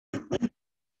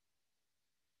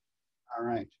All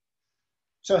right.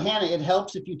 So Hannah, it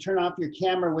helps if you turn off your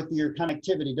camera with your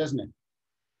connectivity, doesn't it?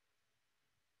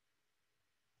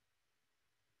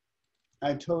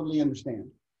 I totally understand.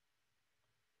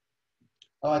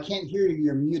 Oh, I can't hear you,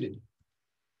 you're muted.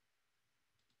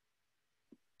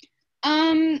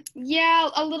 Yeah,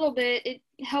 a little bit. It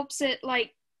helps it,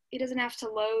 like, it doesn't have to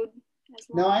load as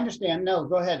long. No, I understand. No,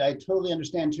 go ahead. I totally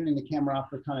understand turning the camera off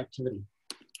for connectivity.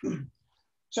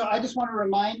 So I just want to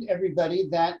remind everybody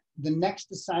that the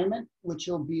next assignment, which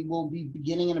will be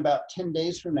beginning in about 10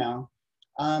 days from now,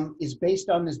 is based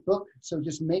on this book. So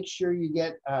just make sure you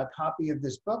get a copy of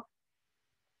this book.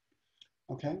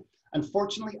 Okay.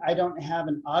 Unfortunately, I don't have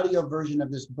an audio version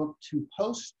of this book to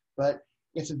post, but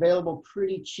it's available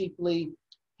pretty cheaply.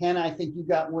 Hannah, I think you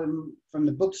got one from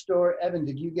the bookstore. Evan,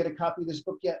 did you get a copy of this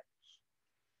book yet?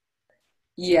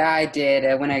 Yeah, I did.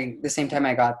 The same time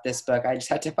I got this book, I just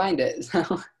had to find it. So.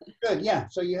 Good, yeah.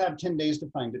 So you have 10 days to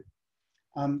find it.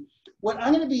 What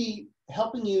I'm going to be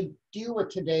helping you deal with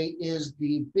today is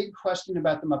the big question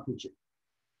about the Mapuche.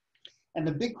 And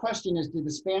the big question is, did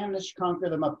the Spanish conquer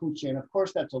the Mapuche? And of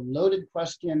course, that's a loaded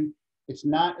question. It's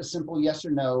not a simple yes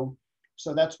or no.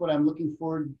 So that's what I'm looking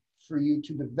forward for you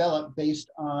to develop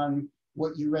based on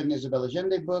what you read in Isabel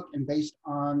Allende book and based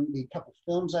on the couple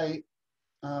films I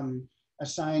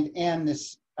assigned and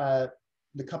this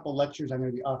the couple lectures I'm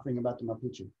going to be offering about the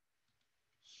Mapuche.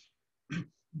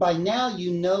 By now,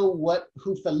 you know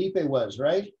who Felipe was,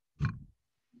 right?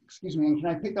 Excuse me, and can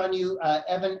I pick on you,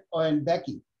 Evan and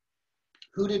Becky?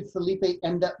 Who did Felipe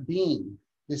end up being,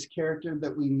 this character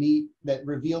that we meet that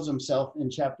reveals himself in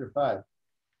chapter 5?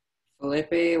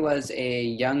 Felipe was a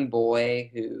young boy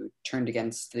who turned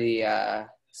against the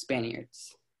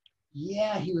Spaniards.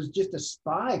 Yeah, he was just a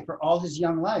spy for all his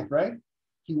young life, right?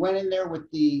 He went in there with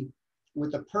the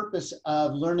purpose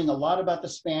of learning a lot about the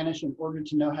Spanish in order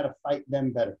to know how to fight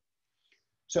them better.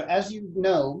 So as you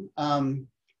know,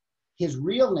 his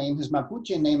real name, his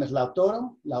Mapuche name is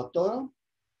Lautaro.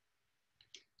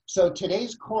 So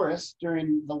today's chorus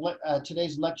during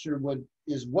today's lecture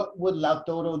is what would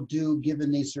Lautaro do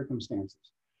given these circumstances?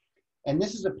 And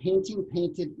this is a painting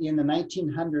painted in the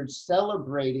 1900s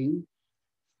celebrating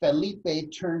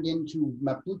Felipe turned into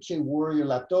Mapuche warrior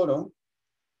Lautaro.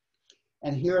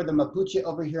 And here are the Mapuche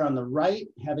over here on the right,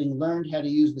 having learned how to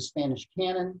use the Spanish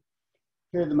cannon.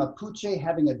 Here are the Mapuche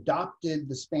having adopted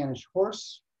the Spanish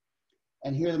horse.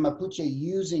 And here are the Mapuche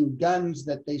using guns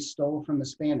that they stole from the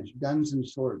Spanish, guns and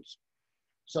swords.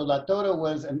 So Lautaro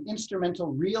was an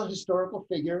instrumental, real historical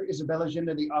figure. Isabel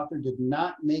Allende, the author, did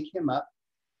not make him up.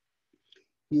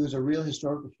 He was a real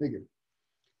historical figure.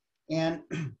 And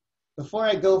before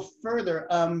I go further,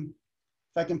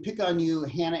 if I can pick on you,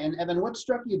 Hannah and Evan, what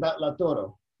struck you about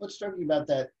Lautaro? What struck you about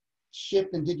that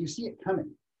ship, and did you see it coming?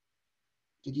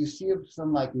 Did you see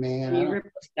some like, man? Can you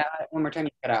repeat that one more time?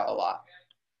 You cut out a lot.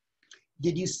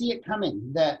 Did you see it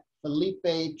coming that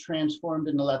Felipe transformed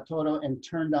into Lautaro and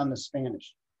turned on the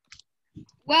Spanish?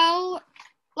 Well,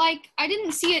 like, I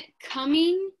didn't see it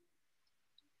coming.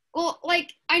 Well,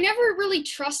 like, I never really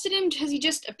trusted him because he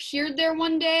just appeared there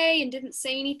one day and didn't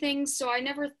say anything. So I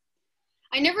never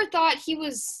thought he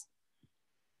was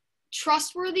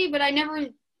trustworthy, but I never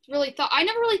really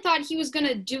thought he was going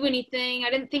to do anything. I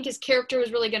didn't think his character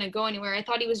was really going to go anywhere. I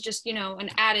thought he was just, an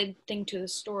added thing to the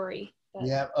story. But.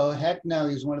 Yeah, oh heck no,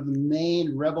 he's one of the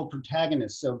main rebel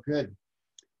protagonists, so good.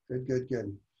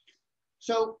 Good.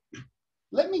 So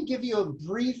let me give you a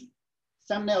brief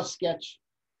thumbnail sketch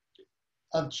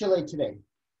of Chile today.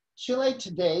 Chile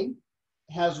today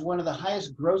has one of the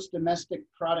highest gross domestic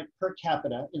product per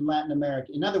capita in Latin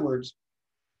America. In other words,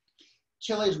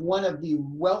 Chile is one of the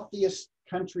wealthiest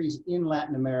countries in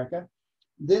Latin America.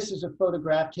 This is a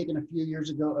photograph taken a few years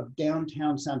ago of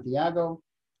downtown Santiago.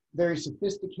 Very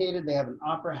sophisticated. They have an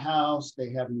opera house. They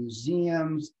have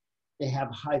museums. They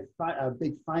have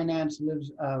big finance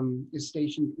is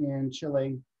stationed in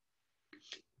Chile.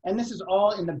 And this is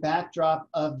all in the backdrop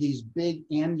of these big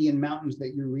Andean mountains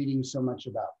that you're reading so much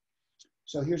about.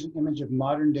 So here's an image of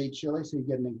modern day Chile, so you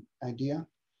get an idea.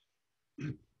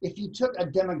 If you took a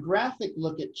demographic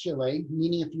look at Chile,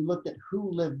 meaning if you looked at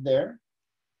who lived there,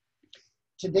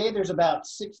 today there's about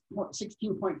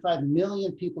 16.5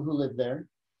 million people who live there.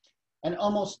 And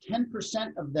almost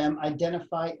 10% of them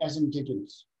identify as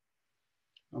indigenous.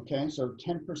 Okay, so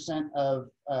 10% of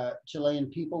Chilean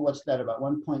people, what's that, about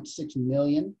 1.6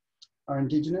 million are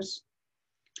indigenous.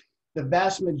 The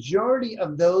vast majority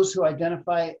of those who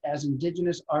identify as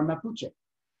indigenous are Mapuche,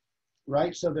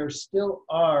 right? So there still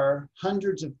are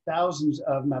hundreds of thousands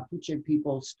of Mapuche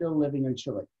people still living in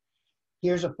Chile.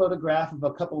 Here's a photograph of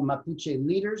a couple of Mapuche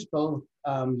leaders, both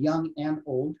young and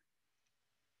old.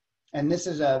 And this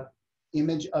is a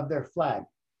image of their flag.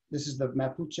 This is the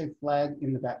Mapuche flag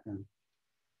in the background.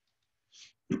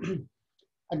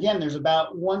 Again, there's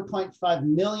about 1.5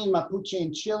 million Mapuche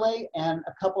in Chile and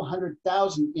a couple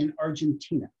 100,000 in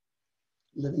Argentina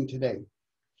living today.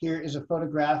 Here is a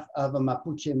photograph of a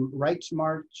Mapuche rights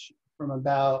march from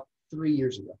about 3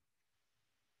 years ago.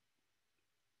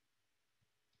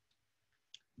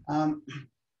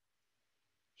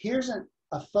 Here's a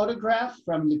photograph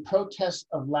from the protests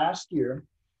of last year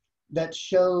that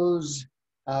shows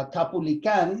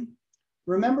Capulican.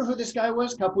 Remember who this guy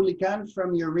was, Capulican,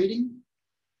 from your reading?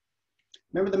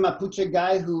 Remember the Mapuche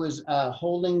guy who was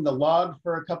holding the log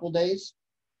for a couple days?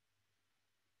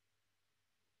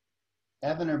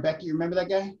 Evan or Becky, you remember that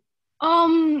guy?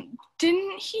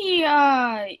 Didn't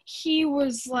he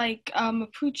was like a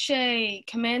Mapuche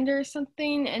commander or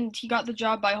something, and he got the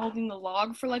job by holding the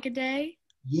log for like a day?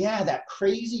 Yeah, that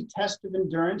crazy test of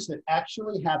endurance that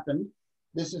actually happened.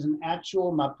 This is an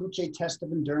actual Mapuche test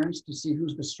of endurance to see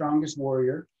who's the strongest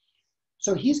warrior.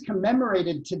 So he's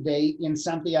commemorated today in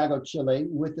Santiago, Chile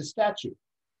with a statue.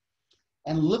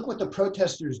 And look what the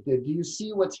protesters did. Do you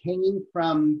see what's hanging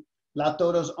from La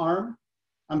Toro's arm?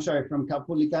 I'm sorry, from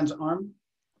Capulican's arm?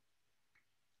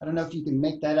 I don't know if you can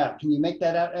make that out. Can you make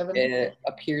that out, Evan? It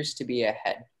appears to be a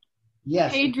head.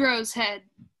 Yes. Pedro's head.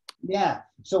 Yeah.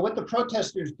 So what the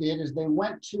protesters did is they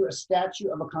went to a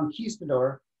statue of a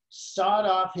conquistador, sawed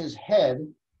off his head,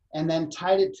 and then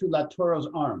tied it to La Toro's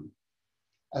arm.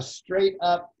 A straight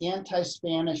up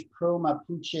anti-Spanish,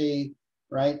 pro-Mapuche,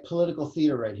 right, political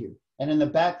theater right here. And in the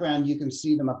background, you can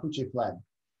see the Mapuche flag.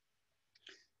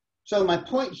 So my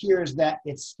point here is that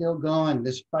it's still going.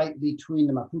 This fight between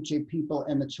the Mapuche people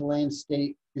and the Chilean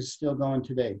state is still going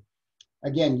today.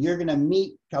 Again, you're gonna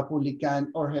meet Capulican,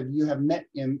 or you have met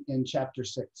him in chapter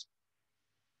 6.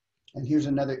 And here's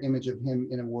another image of him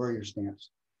in a warrior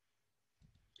stance.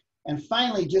 And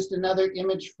finally, just another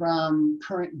image from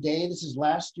current day. This is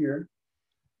last year.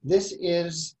 This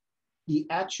is the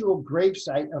actual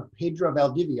gravesite of Pedro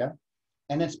Valdivia,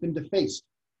 and it's been defaced.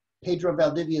 Pedro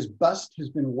Valdivia's bust has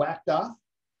been whacked off.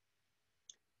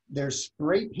 There's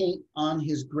spray paint on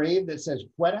his grave that says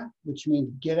fuera, which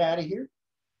means get out of here.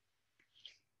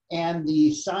 And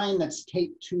the sign that's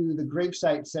taped to the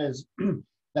gravesite says, the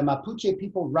Mapuche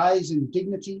people rise in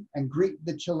dignity and greet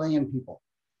the Chilean people,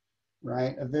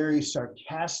 right? A very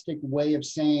sarcastic way of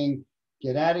saying,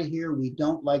 get out of here, we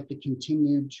don't like the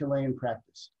continued Chilean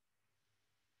practice.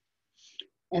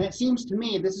 And it seems to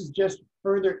me this is just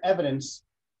further evidence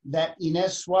that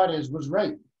Inés Suarez was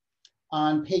right.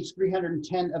 On page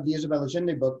 310 of the Isabel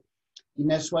Allende book,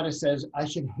 Inés Suarez says, I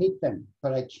should hate them,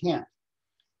 but I can't.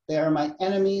 They are my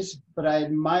enemies, but I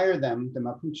admire them, the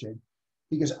Mapuche,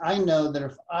 because I know that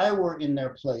if I were in their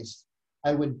place,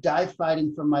 I would die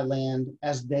fighting for my land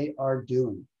as they are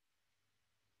doing.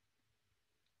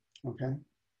 Okay?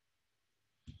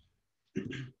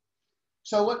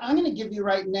 So what I'm going to give you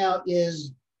right now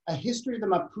is a history of the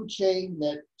Mapuche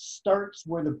that starts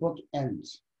where the book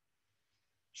ends.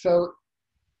 So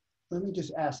let me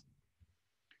just ask,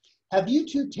 have you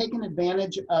two taken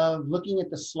advantage of looking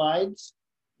at the slides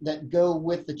that go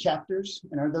with the chapters,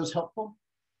 and are those helpful?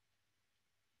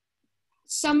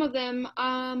 Some of them.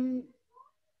 I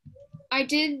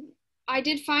did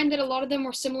find that a lot of them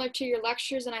were similar to your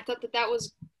lectures, and I thought that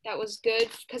was good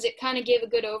because it kind of gave a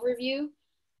good overview.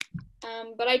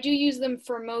 But I do use them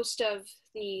for most of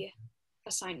the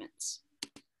assignments.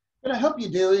 But I hope you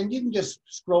do, and you can just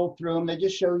scroll through them. They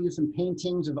just show you some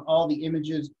paintings of all the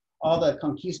images, all the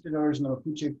conquistadors and the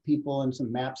Mapuche people, and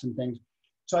some maps and things.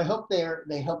 So I hope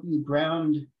they help you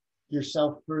ground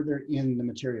yourself further in the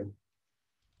material.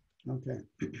 Okay.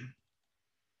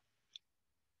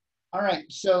 All right,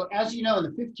 so as you know, in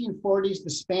the 1540s, the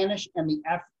Spanish and the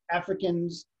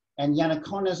Africans and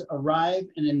Yanaconas arrive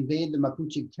and invade the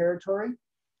Mapuche territory.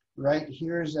 Right,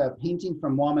 here's a painting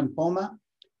from Waman Poma,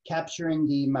 capturing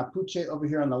the Mapuche over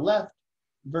here on the left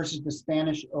versus the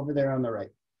Spanish over there on the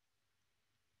right.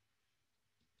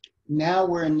 Now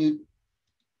we're in new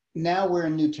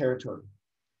territory.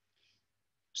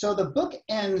 So the book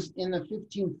ends in the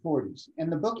 1540s,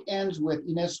 and the book ends with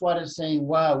Inés Suarez saying,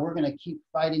 wow, we're going to keep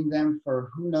fighting them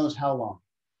for who knows how long.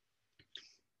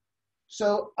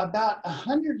 So about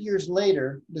 100 years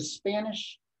later, the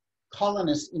Spanish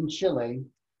colonists in Chile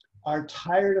are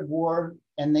tired of war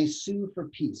and they sue for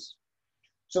peace.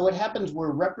 So what happens,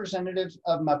 we're representatives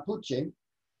of Mapuche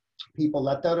people.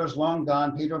 La Toro's long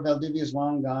gone, Pedro Valdivia is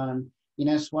long gone,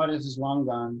 Inés Suarez is long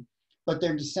gone, but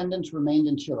their descendants remained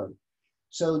in Chile.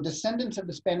 So descendants of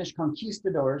the Spanish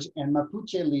conquistadors and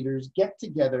Mapuche leaders get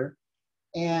together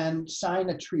and sign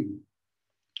a treaty.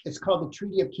 It's called the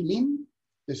Treaty of Quilin,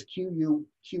 this Q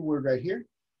word right here.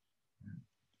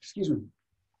 Excuse me.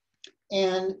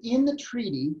 And in the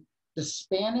treaty, the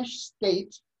Spanish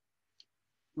state,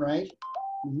 right,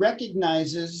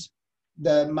 recognizes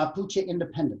the Mapuche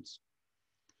independence.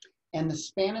 And the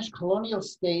Spanish colonial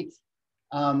state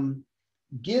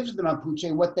gives the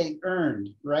Mapuche what they earned,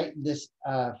 right? This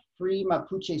free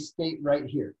Mapuche state right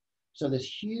here. So this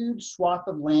huge swath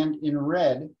of land in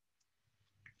red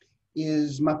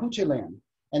is Mapuche land.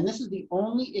 And this is the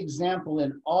only example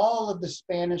in all of the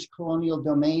Spanish colonial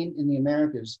domain in the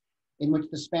Americas in which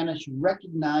the Spanish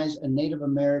recognize a Native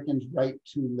American's right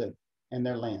to live in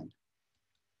their land.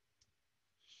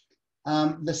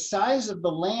 The size of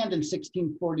the land in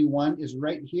 1641 is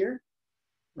right here,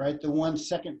 right? The one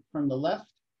second from the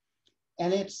left.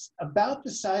 And it's about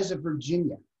the size of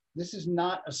Virginia. This is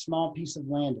not a small piece of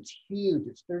land. It's huge.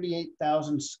 It's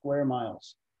 38,000 square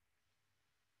miles.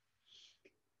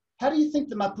 How do you think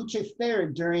the Mapuche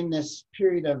fared during this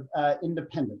period of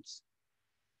independence?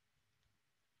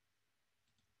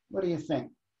 What do you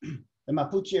think? The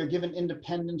Mapuche are given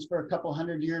independence for a couple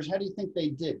hundred years. How do you think they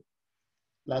did?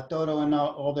 La Toro and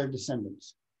all their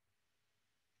descendants.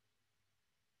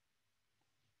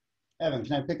 Evan,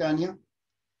 can I pick on you?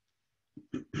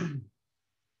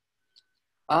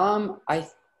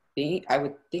 I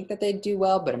would think that they'd do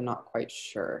well, but I'm not quite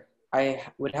sure. I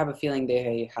would have a feeling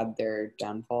they had their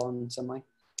downfall in some way.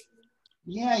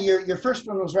 Yeah, your first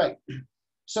one was right.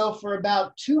 So for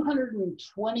about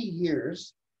 220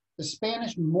 years, the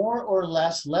Spanish more or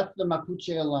less left the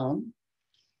Mapuche alone.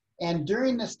 And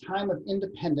during this time of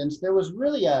independence, there was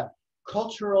really a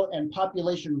cultural and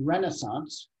population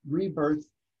renaissance, rebirth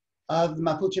of the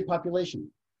Mapuche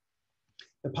population.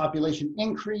 The population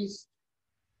increased.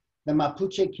 The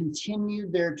Mapuche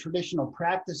continued their traditional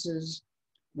practices,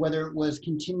 whether it was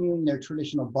continuing their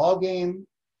traditional ball game,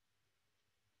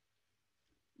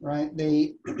 right?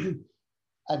 They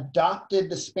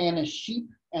adopted the Spanish sheep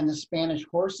and the Spanish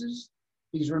horses.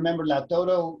 Because remember, La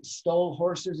Toro stole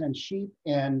horses and sheep,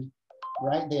 and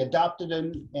right, they adopted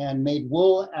them and made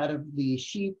wool out of the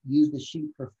sheep, used the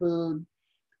sheep for food.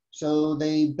 So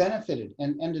they benefited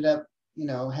and ended up, you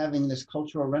know, having this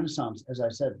cultural renaissance, as I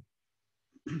said.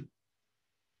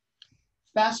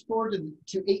 Fast forward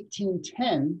to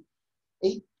 1810,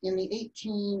 in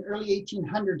the early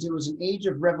 1800s, it was an age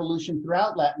of revolution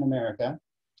throughout Latin America.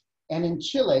 And in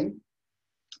Chile,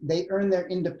 they earned their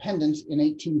independence in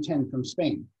 1810 from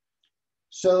Spain.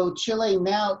 So Chile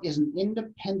now is an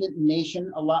independent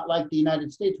nation, a lot like the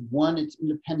United States won its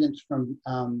independence from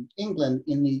England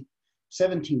in the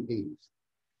 1780s.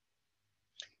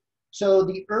 So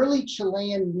the early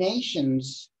Chilean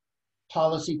nation's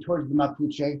policy towards the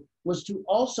Mapuche was to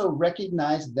also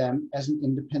recognize them as an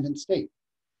independent state.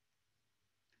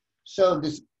 So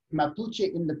this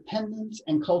Mapuche independence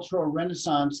and cultural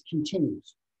renaissance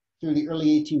continues through the early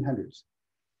 1800s.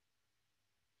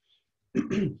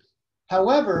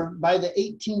 However, by the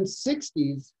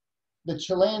 1860s, the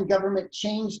Chilean government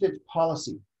changed its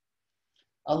policy.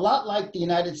 A lot like the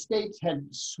United States had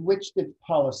switched its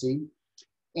policy,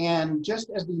 and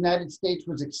just as the United States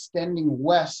was extending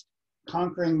west,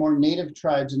 conquering more native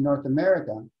tribes in North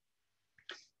America,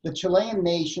 the Chilean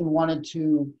nation wanted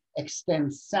to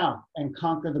extend south and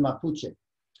conquer the Mapuche.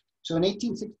 So in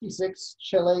 1866,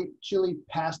 Chile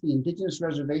passed the Indigenous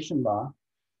Reservation Law,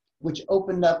 which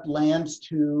opened up lands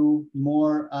to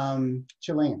more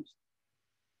Chileans.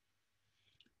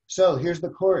 So here's the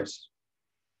chorus.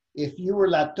 If you were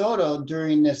La Toro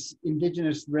during this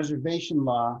Indigenous Reservation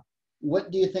Law,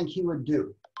 what do you think he would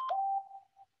do?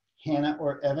 Hannah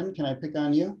or Evan, can I pick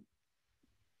on you?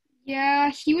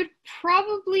 Yeah, he would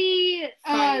probably,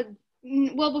 Fight.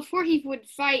 well, before he would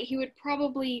fight, he would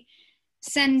probably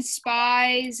send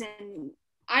spies, and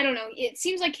I don't know. It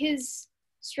seems like his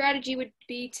strategy would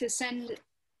be to send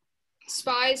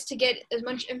spies to get as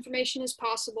much information as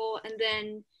possible and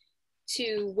then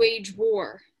to wage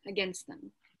war against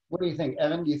them. What do you think,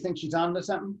 Evan? Do you think she's on to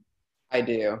something? I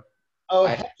do. Oh,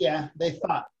 heck yeah, they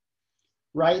fought,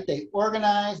 right? They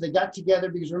organized, they got together,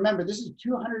 because remember, this is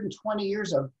 220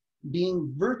 years of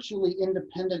being virtually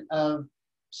independent of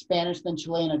Spanish and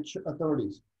Chilean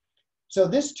authorities. So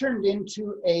this turned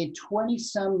into a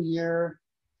 20-some year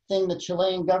thing the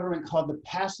Chilean government called the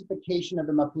pacification of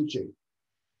the Mapuche.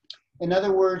 In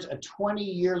other words, a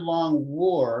 20-year-long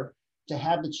war to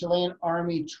have the Chilean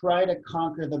army try to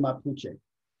conquer the Mapuche.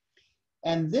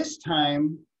 And this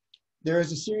time, there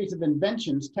is a series of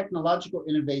inventions, technological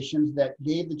innovations that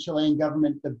gave the Chilean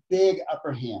government the big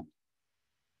upper hand.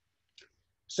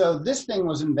 So this thing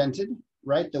was invented,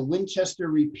 right? The Winchester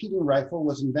repeating rifle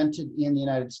was invented in the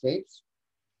United States.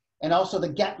 and also the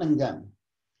Gatling gun.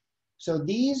 So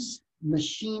these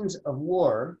machines of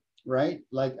war, right,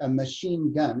 like a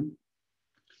machine gun,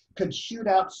 could shoot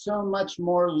out so much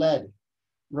more lead,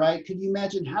 right? Could you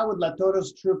imagine how would La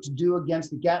Toro's troops do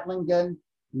against the Gatling gun?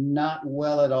 Not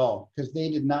well at all, because they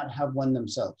did not have one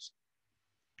themselves.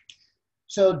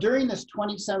 So during this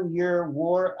 20-some year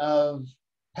war of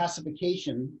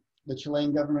pacification, the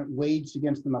Chilean government waged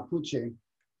against the Mapuche,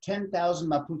 10,000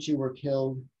 Mapuche were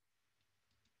killed.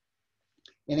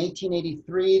 In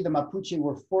 1883, the Mapuche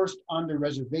were forced onto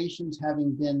reservations,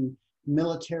 having been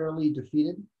militarily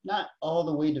defeated. Not all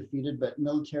the way defeated, but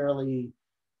militarily,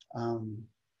 in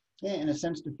a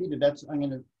sense, defeated.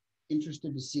 I'm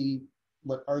interested to see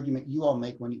what argument you all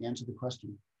make when you answer the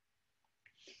question.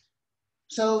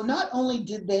 So not only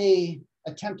did they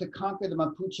attempt to conquer the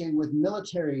Mapuche with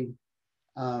military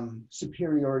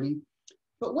superiority,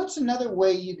 but what's another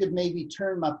way you could maybe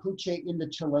turn Mapuche into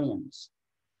Chileans?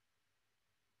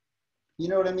 You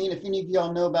know what I mean? If any of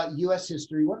y'all know about US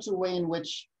history, what's a way in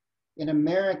which in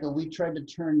America we tried to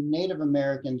turn Native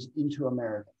Americans into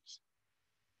Americans?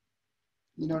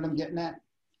 You know what I'm getting at?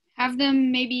 Have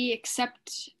them maybe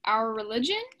accept our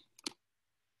religion?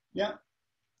 Yeah.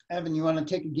 Evan, you want to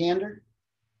take a gander?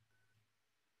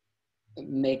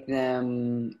 Make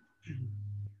them,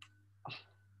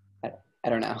 I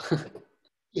don't know.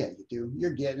 Yeah, you do.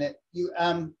 You're getting it.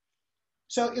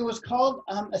 So it was called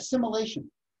assimilation.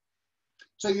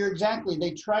 So you're exactly,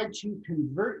 they tried to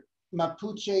convert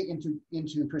Mapuche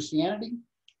into Christianity.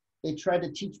 They tried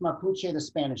to teach Mapuche the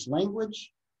Spanish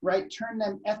language, right? Turn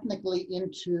them ethnically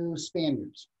into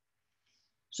Spaniards.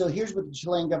 So here's what the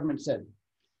Chilean government said.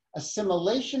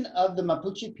 Assimilation of the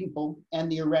Mapuche people and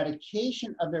the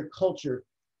eradication of their culture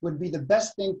would be the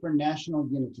best thing for national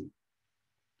unity.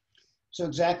 So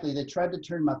exactly, they tried to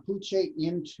turn Mapuche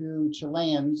into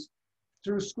Chileans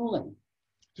through schooling,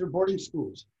 through boarding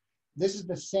schools. This is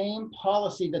the same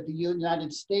policy that the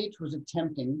United States was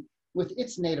attempting with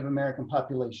its Native American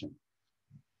population.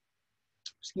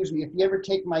 Excuse me, if you ever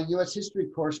take my US history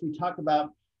course, we talk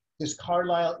about this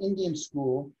Carlisle Indian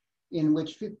School in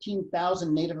which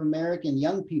 15,000 Native American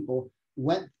young people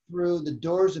went through the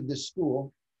doors of this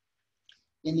school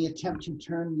in the attempt to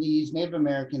turn these Native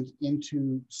Americans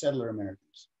into settler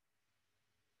Americans.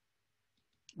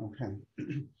 Okay.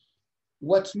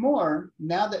 What's more,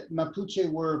 now that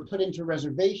Mapuche were put into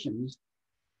reservations,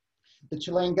 the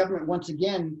Chilean government once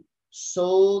again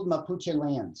sold Mapuche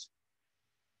lands.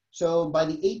 So by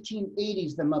the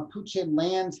 1880s, the Mapuche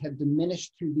lands had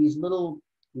diminished to these little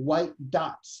white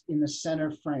dots in the center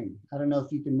frame. I don't know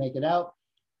if you can make it out,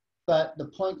 but the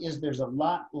point is there's a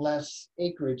lot less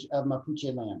acreage of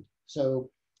Mapuche land. So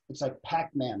it's like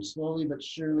Pac-Man, slowly but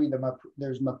surely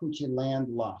there's Mapuche land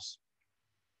loss.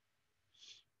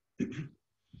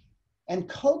 And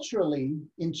culturally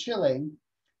in Chile,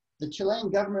 the Chilean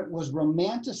government was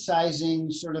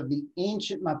romanticizing sort of the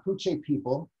ancient Mapuche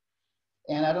people.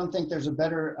 And I don't think there's a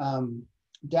better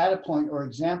data point or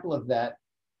example of that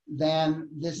than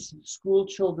this school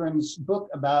children's book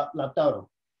about La Toro.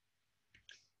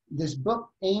 This book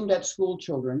aimed at school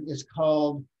children is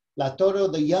called La Toro,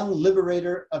 the Young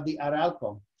Liberator of the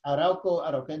Arauco. Arauco,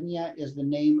 Araucania is the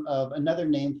name of another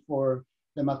name for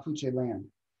the Mapuche land.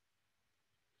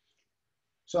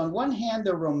 So on one hand,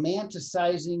 they're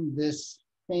romanticizing this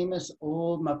famous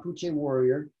old Mapuche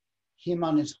warrior, him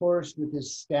on his horse with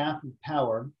his staff of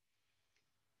power.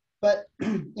 But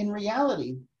in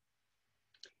reality,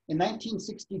 in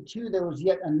 1962, there was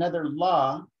yet another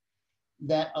law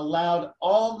that allowed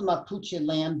all the Mapuche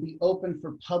land be open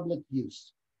for public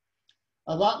use.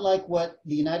 A lot like what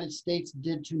the United States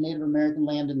did to Native American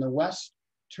land in the West,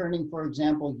 turning, for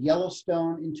example,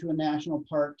 Yellowstone into a national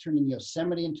park, turning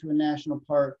Yosemite into a national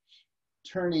park,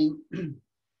 turning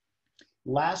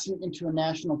Lassen into a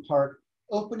national park,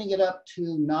 opening it up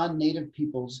to non-native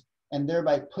peoples, and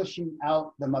thereby pushing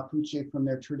out the Mapuche from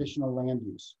their traditional land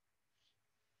use.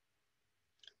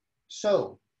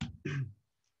 So,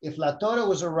 if La Toro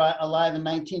was alive in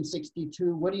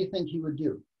 1962, what do you think he would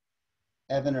do?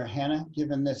 Evan or Hannah,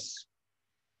 given this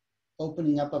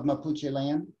opening up of Mapuche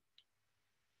land?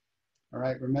 All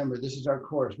right, remember, this is our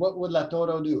course. What would La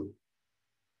Toro do?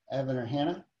 Evan or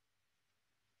Hannah?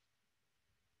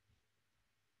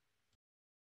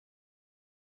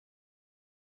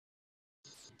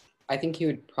 I think he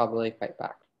would probably fight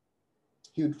back.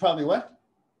 He would probably what?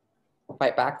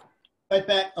 Fight back? Fight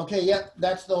back. Okay, yeah,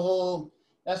 that's the whole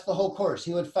course.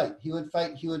 He would fight, he would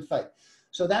fight, he would fight.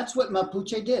 So that's what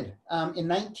Mapuche did. In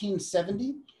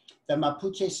 1970, the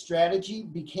Mapuche strategy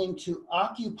became to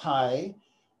occupy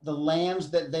the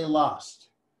lands that they lost.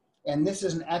 And this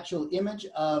is an actual image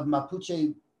of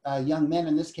Mapuche young men,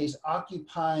 in this case,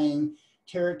 occupying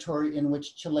territory in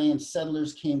which Chilean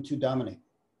settlers came to dominate.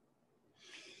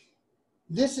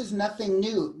 This is nothing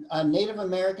new. Native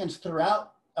Americans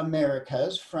throughout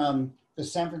Americas, from the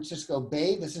San Francisco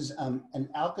Bay, this is an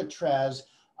Alcatraz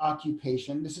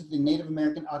occupation. This is the Native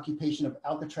American occupation of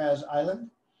Alcatraz Island.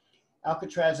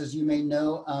 Alcatraz, as you may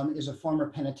know, is a former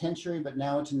penitentiary, but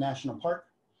now it's a national park.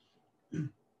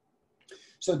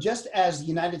 So just as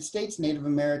United States Native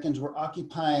Americans were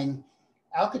occupying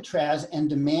Alcatraz and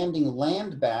demanding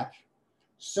land back,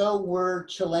 so were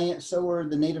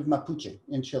the native Mapuche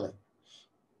in Chile.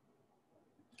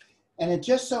 And it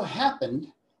just so happened,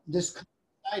 this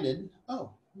coincided,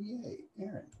 oh, yay,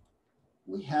 Aaron.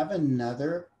 We have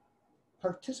another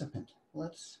participant.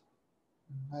 Let's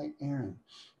invite Aaron.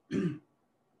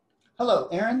 Hello,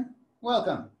 Aaron,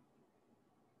 welcome.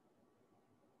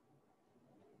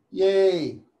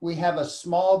 Yay, we have a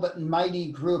small but mighty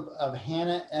group of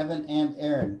Hannah, Evan, and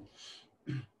Aaron.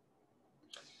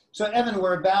 So Evan,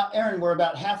 Aaron, we're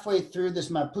about halfway through this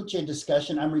Mapuche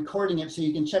discussion. I'm recording it so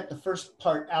you can check the first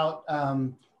part out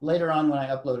later on when I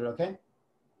upload it, okay?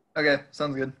 Okay,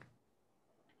 sounds good.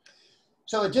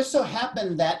 So it just so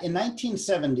happened that in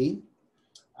 1970,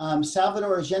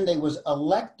 Salvador Allende was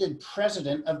elected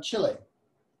president of Chile.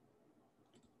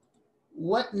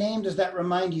 What name does that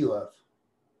remind you of?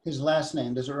 His last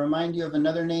name. Does it remind you of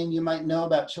another name you might know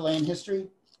about Chilean history?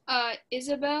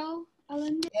 Isabel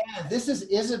Allende? Yeah, this is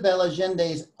Isabel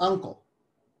Allende's uncle,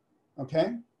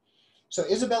 okay? So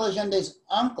Isabel Allende's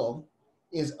uncle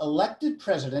is elected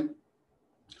president,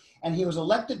 and he was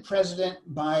elected president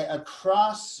by a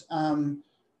crossing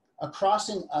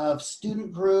of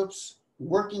student groups,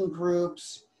 working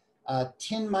groups,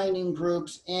 tin mining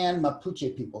groups, and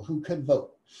Mapuche people who could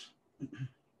vote.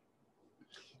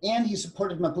 And he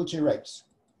supported Mapuche rights.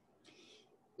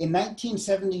 In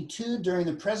 1972, during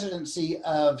the presidency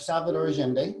of Salvador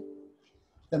Allende,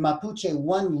 the Mapuche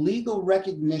won legal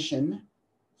recognition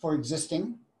for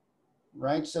existing,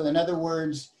 right? So in other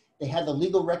words, they had the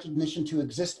legal recognition to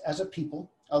exist as a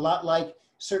people, a lot like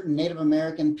certain Native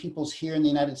American peoples here in the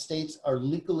United States are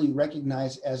legally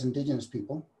recognized as indigenous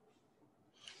people.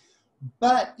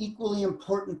 But equally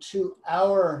important to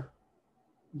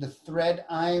the thread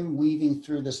I'm weaving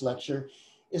through this lecture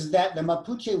is that the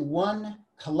Mapuche won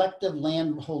collective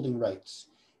land holding rights.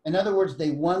 In other words,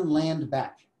 they won land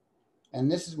back. And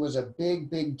this was a big,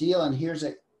 big deal. And here's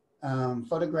a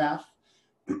photograph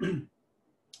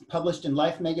published in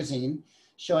Life magazine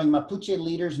showing Mapuche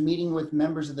leaders meeting with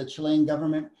members of the Chilean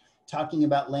government talking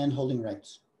about land holding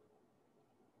rights.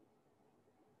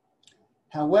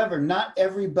 However, not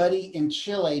everybody in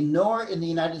Chile nor in the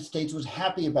United States was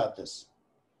happy about this.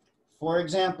 For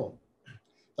example,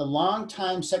 the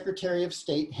longtime Secretary of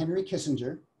State, Henry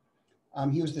Kissinger,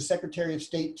 he was the Secretary of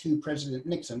State to President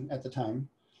Nixon at the time.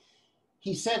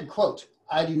 He said, quote,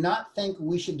 "I do not think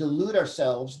we should delude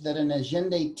ourselves that an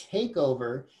Allende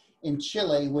takeover in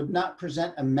Chile would not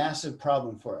present a massive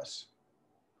problem for us."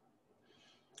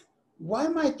 Why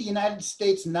might the United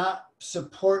States not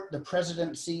support the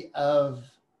presidency of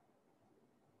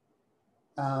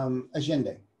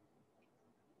Allende?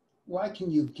 Why can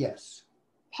you guess?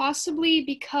 Possibly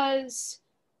because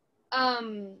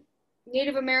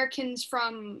Native Americans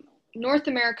from North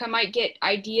America might get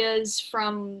ideas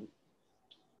from,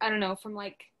 I don't know, from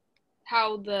like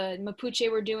how the Mapuche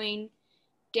were doing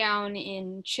down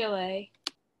in Chile.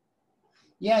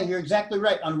 Yeah, you're exactly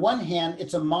right. On one hand,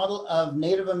 it's a model of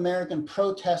Native American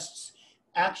protests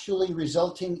actually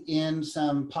resulting in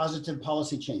some positive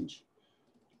policy change.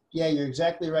 Yeah, you're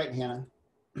exactly right, Hannah.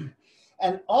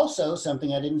 And also,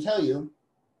 something I didn't tell you,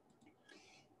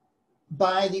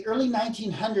 by the early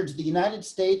 1900s, the United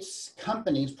States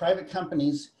companies, private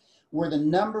companies, were the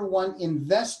 #1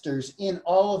 investors in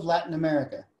all of Latin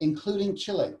America, including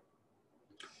Chile.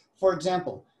 For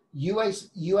example,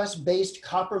 US-based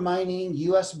copper mining,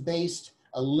 US-based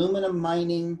aluminum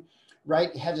mining,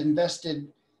 right, had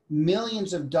invested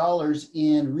millions of dollars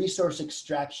in resource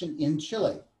extraction in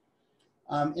Chile.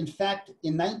 In fact,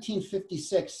 in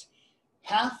 1956,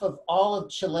 half of all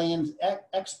of Chilean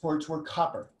exports were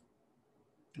copper,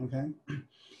 okay?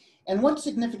 And what's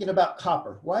significant about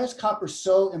copper? Why is copper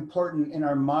so important in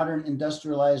our modern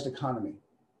industrialized economy?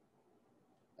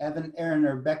 Evan, Aaron,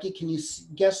 or Becky, can you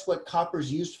guess what copper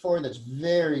is used for that's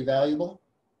very valuable?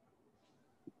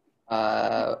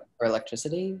 For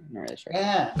electricity? I'm not really sure.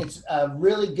 Yeah, it's a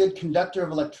really good conductor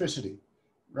of electricity,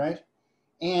 right?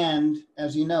 And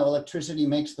as you know, electricity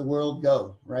makes the world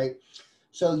go, right?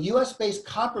 So US-based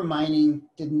copper mining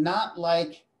did not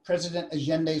like President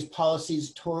Allende's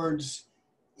policies towards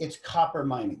its copper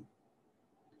mining.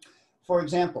 For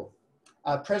example,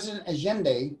 President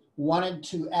Allende wanted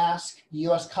to ask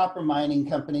US copper mining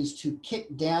companies to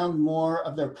kick down more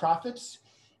of their profits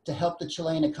to help the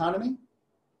Chilean economy.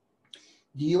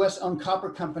 The US-owned copper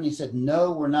company said,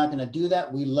 no, we're not going to do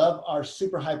that. We love our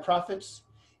super high profits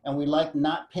and we like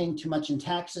not paying too much in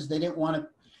taxes. They didn't want to,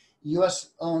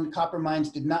 US-owned copper mines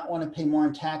did not want to pay more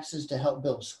in taxes to help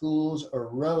build schools or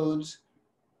roads.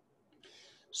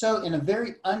 So in a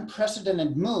very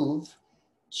unprecedented move,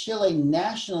 Chile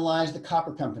nationalized the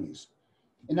copper companies.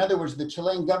 In other words, the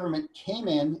Chilean government came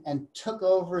in and took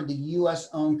over the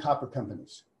US-owned copper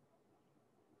companies.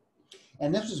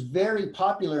 And this was very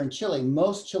popular in Chile.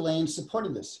 Most Chileans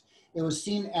supported this. It was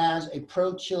seen as a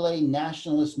pro-Chile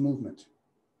nationalist movement,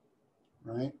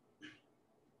 right?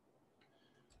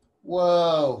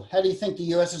 Whoa, how do you think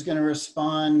the US is going to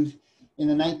respond in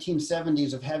the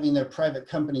 1970s of having their private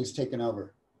companies taken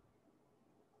over?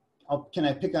 Can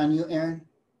I pick on you, Aaron?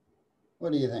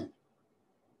 What do you think?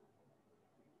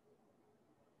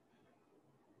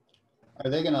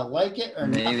 Are they going to like it or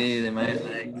Maybe not? they might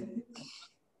like it.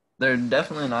 They're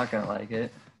definitely not going to like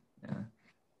it. Yeah.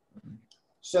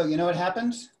 So you know what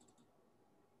happens?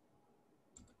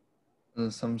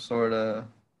 There's some sort of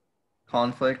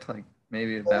conflict, like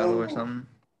maybe a battle or something.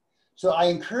 So I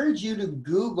encourage you to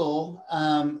Google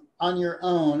on your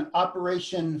own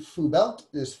Operation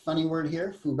Fubelt, this funny word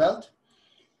here, Fubelt.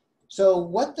 So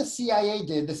what the CIA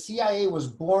did, the CIA was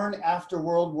born after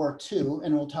World War II,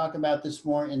 and we'll talk about this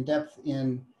more in depth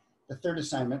in the third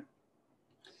assignment.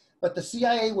 But the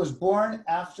CIA was born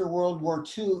after World War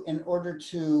II in order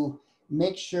to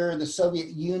make sure the Soviet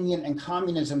Union and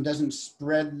communism doesn't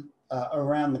spread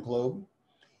around the globe.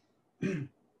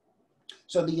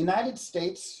 So the United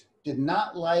States did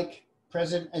not like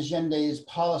President Allende's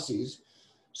policies.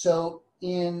 So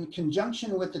in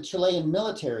conjunction with the Chilean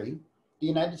military, the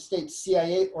United States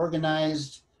CIA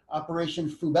organized Operation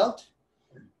Fubelt.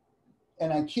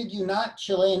 And I kid you not,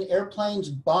 Chilean airplanes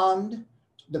bombed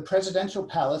the presidential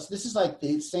palace. This is like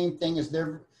the same thing as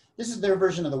this is their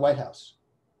version of the White House.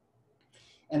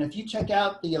 And if you check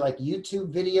out the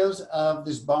YouTube videos of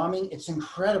this bombing, it's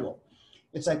incredible.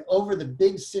 It's like over the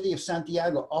big city of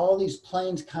Santiago, all these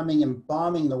planes coming and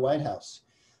bombing the White House.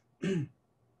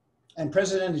 And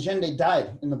President Allende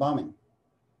died in the bombing.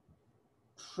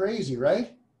 Crazy,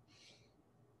 right?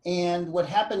 And what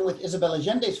happened with Isabel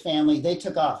Allende's family, they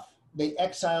took off. They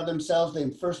exiled themselves. They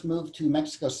first moved to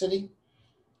Mexico City.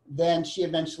 Then she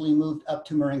eventually moved up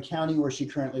to Marin County, where she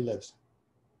currently lives.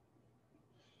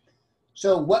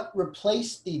 So what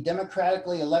replaced the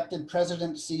democratically elected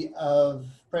presidency of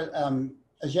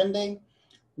Allende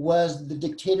was the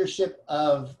dictatorship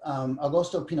of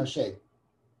Augusto Pinochet.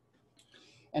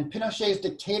 And Pinochet's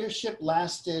dictatorship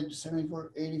lasted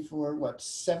 74, 84,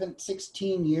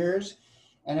 16 years.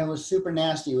 And it was super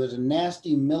nasty. It was a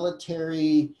nasty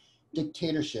military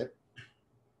dictatorship.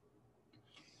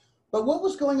 But what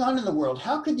was going on in the world?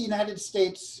 How could the United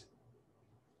States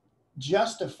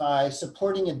justify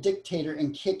supporting a dictator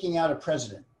and kicking out a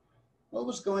president? What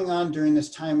was going on during this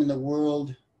time in the world?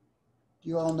 Do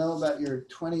you all know about your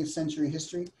 20th century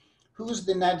history? Who was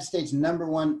the United States'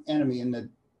 #1 enemy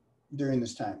during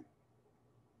this time?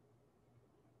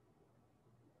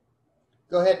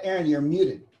 Go ahead, Aaron, you're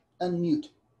muted. Unmute.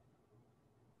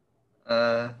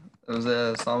 It was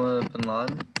Osama bin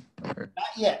Laden? Or? Not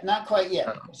yet, not quite yet.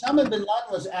 Oh. Osama bin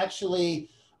Laden was actually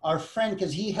our friend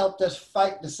because he helped us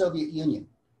fight the Soviet Union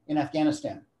in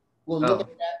Afghanistan. We'll look at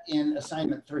that in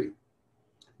assignment 3.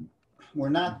 We're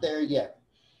not there yet.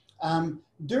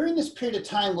 During this period of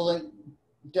time, we'll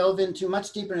delve into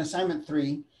much deeper in assignment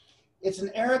 3. It's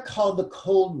an era called the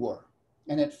Cold War,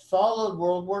 and it followed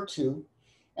World War II.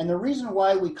 And the reason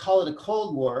why we call it a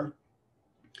Cold War,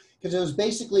 because it was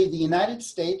basically the United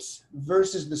States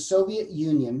versus the Soviet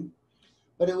Union,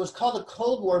 but it was called a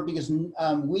Cold War because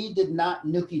we did not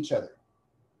nuke each other,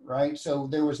 right? So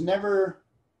there was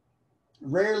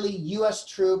rarely US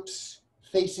troops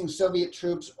facing Soviet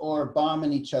troops or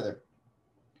bombing each other.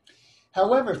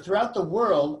 However, throughout the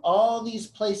world, all these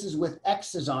places with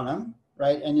X's on them,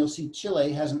 right? And you'll see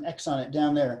Chile has an X on it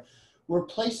down there, were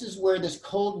places where this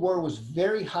Cold War was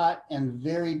very hot and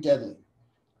very deadly.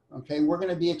 Okay, we're going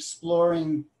to be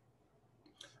exploring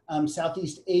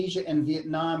Southeast Asia and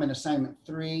Vietnam in assignment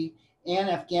 3 and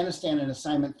Afghanistan in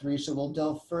assignment 3. So we'll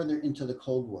delve further into the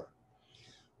Cold War.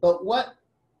 But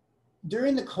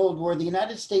during the Cold War, the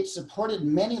United States supported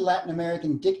many Latin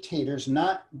American dictators,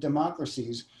 not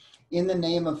democracies, in the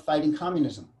name of fighting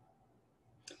communism.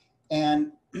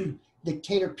 And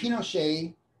dictator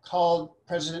Pinochet called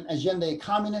President Allende a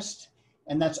communist,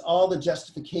 and that's all the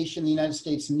justification the United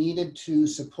States needed to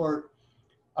support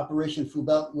Operation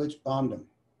Fubelt, which bombed them.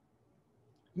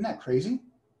 Isn't that crazy?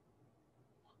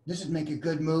 This would make a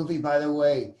good movie, by the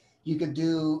way. You could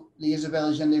do the Isabel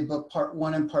Allende book, part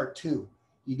 1 and part 2.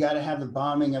 You got to have the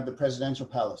bombing of the presidential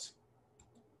palace.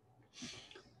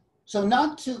 So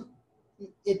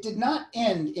it did not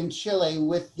end in Chile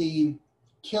with the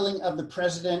killing of the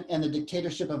president and the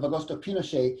dictatorship of Augusto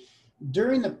Pinochet.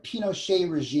 During the Pinochet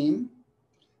regime,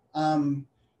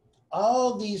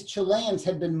 all these Chileans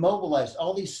had been mobilized,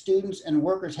 all these students and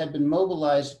workers had been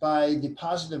mobilized by the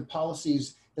positive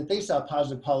policies that they saw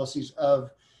positive policies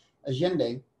of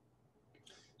Allende.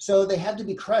 So they had to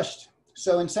be crushed.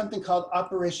 So in something called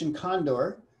Operation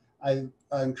Condor, I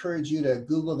encourage you to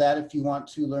Google that if you want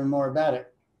to learn more about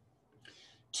it.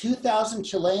 2,000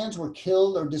 Chileans were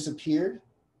killed or disappeared.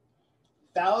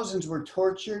 Thousands were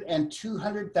tortured and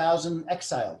 200,000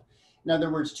 exiled. In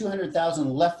other words, 200,000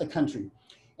 left the country.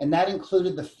 And that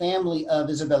included the family of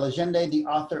Isabel Allende, the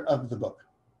author of the book.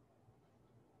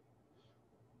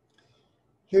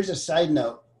 Here's a side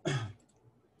note.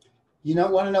 You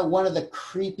don't want to know one of the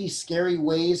creepy, scary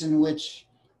ways in which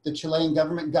the Chilean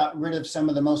government got rid of some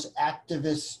of the most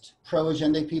activist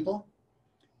pro-Allende people?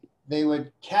 They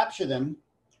would capture them,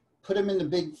 put them in the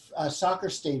big soccer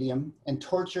stadium and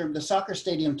torture. The soccer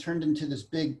stadium turned into this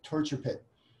big torture pit.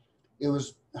 It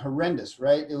was horrendous,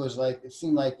 right? It was like, it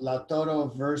seemed like La Toro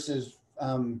versus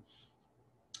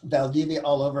Valdivia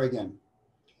all over again.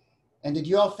 And did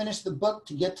you all finish the book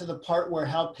to get to the part where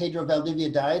how Pedro Valdivia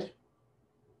died?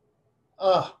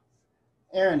 Oh,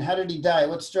 Aaron, how did he die?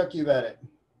 What struck you about it?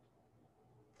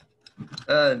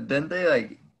 Didn't they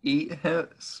like eat him,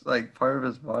 like part of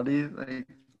his body? Like,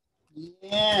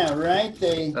 yeah, right.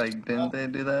 They didn't they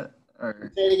do that?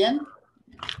 Or say it again.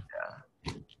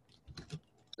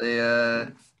 Yeah.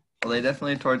 They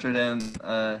definitely tortured him.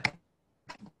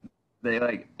 They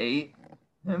like ate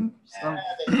him.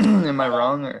 Am I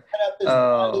wrong? Or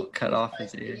cut off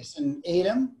his ears and ate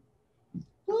him.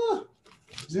 Whew.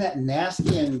 Isn't that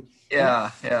nasty? And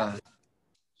yeah.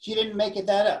 She didn't make it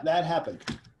that up. That happened.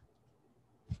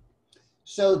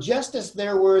 So just as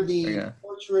there were the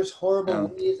torturous, horrible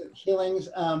ways of killings,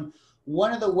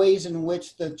 one of the ways in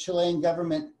which the Chilean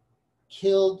government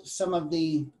killed some of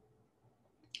the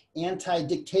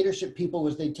anti-dictatorship people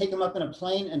was they'd take them up in a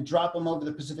plane and drop them over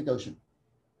the Pacific Ocean.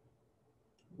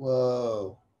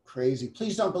 Whoa, crazy.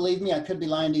 Please don't believe me. I could be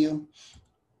lying to you.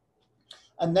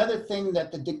 Another thing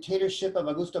that the dictatorship of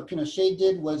Augusto Pinochet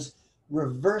did was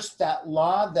reverse that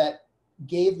law that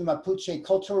gave the Mapuche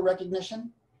cultural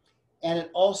recognition, and it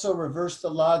also reversed the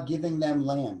law giving them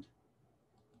land.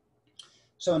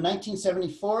 So in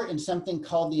 1974, in something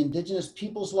called the Indigenous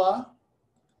Peoples Law,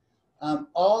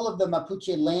 all of the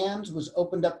Mapuche lands was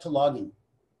opened up to logging.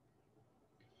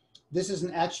 This is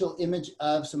an actual image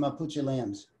of some Mapuche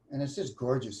lands, and it's just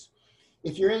gorgeous.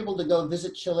 If you're able to go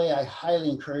visit Chile, I highly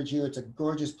encourage you. It's a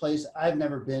gorgeous place. I've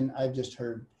never been, I've just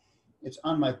heard. It's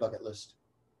on my bucket list.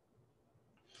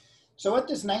 So what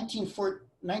this 1974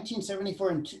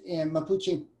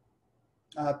 Mapuche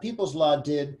People's Law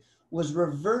did was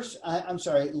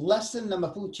lessen the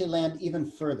Mapuche land even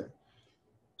further.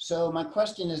 So my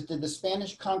question is, did the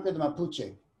Spanish conquer the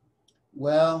Mapuche?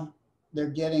 Well, they're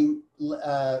getting,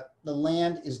 the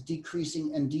land is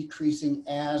decreasing and decreasing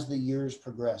as the years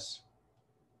progress.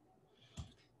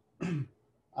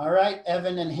 All right,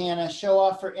 Evan and Hannah, show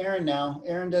off for Aaron now.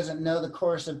 Aaron doesn't know the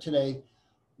chorus of today.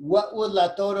 What would La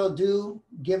Toro do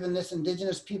given this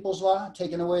Indigenous Peoples Law,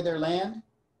 taking away their land?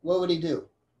 What would he do?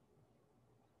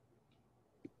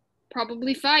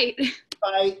 Probably fight.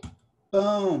 Fight,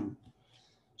 boom.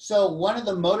 So one of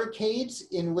the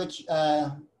motorcades in which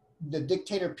the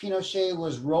dictator Pinochet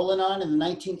was rolling on in the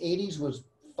 1980s was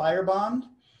firebombed.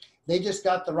 They just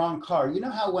got the wrong car. You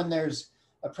know how when there's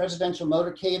a presidential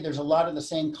motorcade, there's a lot of the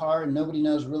same car and nobody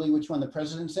knows really which one the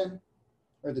president's in,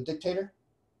 or the dictator?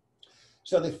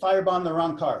 So they firebombed the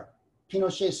wrong car.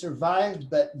 Pinochet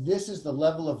survived, but this is the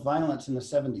level of violence in the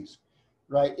 70s,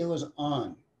 right? It was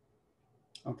on,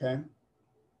 okay?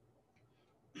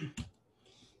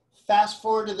 Fast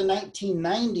forward to the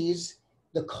 1990s,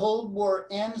 the Cold War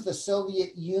ends, the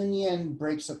Soviet Union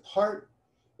breaks apart.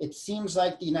 It seems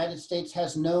like the United States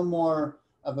has no more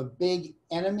of a big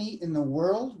enemy in the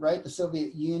world, right? The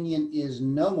Soviet Union is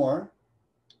no more.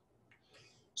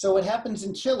 So what happens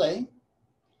in Chile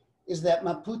is that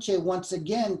Mapuche once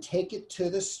again take it to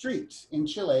the streets in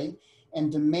Chile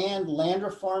and demand land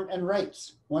reform and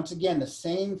rights. Once again, the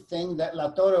same thing that La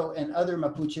Toro and other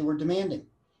Mapuche were demanding,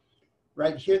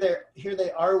 right? Here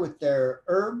they are with their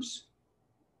herbs.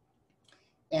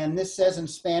 And this says in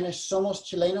Spanish, somos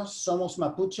chilenos, somos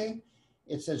Mapuche.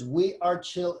 It says, we are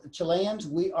Chileans,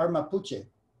 we are Mapuche.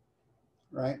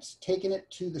 right? It's taken it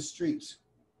to the streets.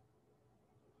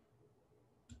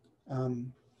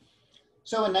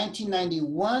 So in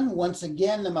 1991, once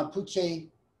again, the Mapuche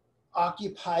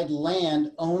occupied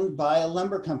land owned by a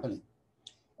lumber company.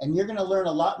 And you're going to learn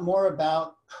a lot more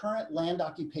about current land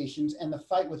occupations and the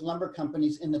fight with lumber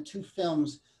companies in the 2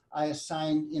 films I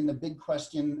assigned in the big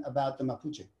question about the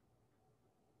Mapuche.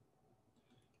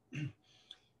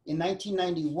 In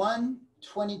 1991,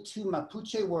 22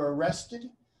 Mapuche were arrested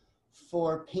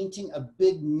for painting a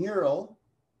big mural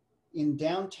in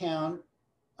downtown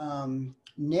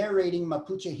narrating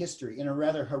Mapuche history in a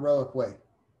rather heroic way.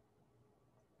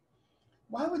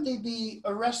 Why would they be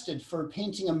arrested for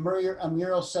painting a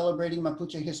mural celebrating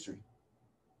Mapuche history?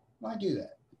 Why do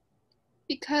that?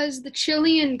 Because the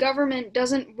Chilean government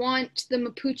doesn't want the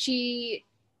Mapuche,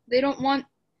 they don't want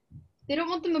the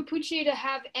Mapuche to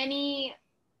have any,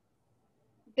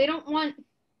 they don't want,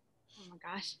 oh my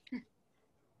gosh.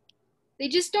 They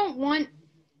just don't want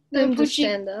them Mapuche to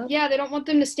stand up. Yeah, they don't want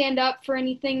them to stand up for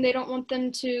anything. They don't want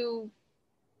them to,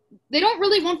 they don't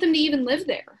really want them to even live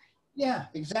there. Yeah,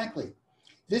 exactly.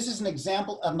 This is an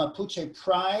example of Mapuche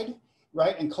pride,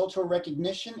 right, and cultural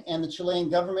recognition, and the Chilean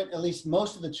government, at least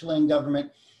most of the Chilean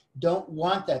government, don't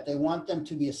want that. They want them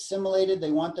to be assimilated.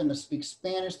 They want them to speak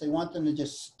Spanish. They want them to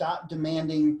just stop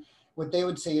demanding what they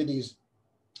would say are these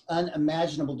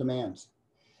unimaginable demands.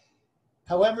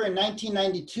 However, in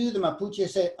 1992, the Mapuche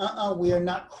said, we are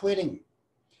not quitting.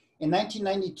 In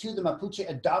 1992, the Mapuche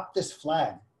adopt this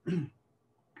flag.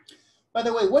 By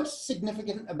the way, what's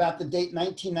significant about the date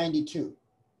 1992?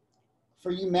 For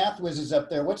you math whizzes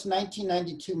up there, what's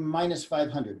 1992 minus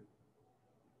 500?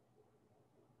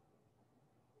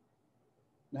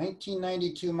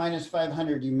 1992 minus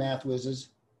 500, you math whizzes.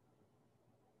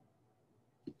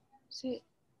 See,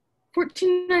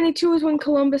 1492 is when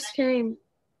Columbus came.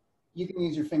 You can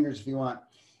use your fingers if you want.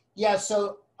 Yeah,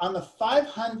 so on the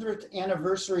 500th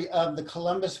anniversary of the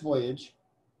Columbus voyage,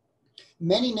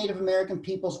 many Native American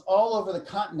peoples all over the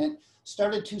continent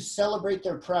started to celebrate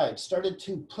their pride, started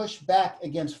to push back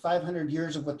against 500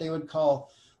 years of what they would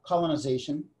call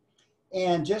colonization.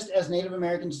 And just as Native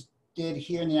Americans did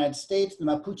here in the United States, the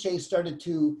Mapuche started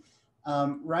to,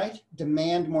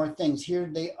 demand more things. Here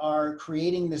they are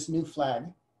creating this new flag,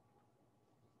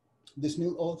 this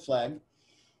new old flag.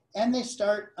 And they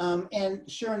start, and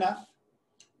sure enough,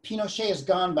 Pinochet is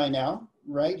gone by now,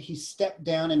 right? He stepped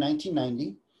down in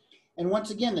 1990. And once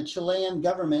again, the Chilean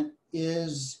government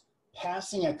is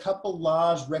passing a couple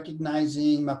laws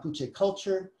recognizing Mapuche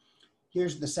culture.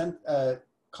 Here's the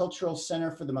Cultural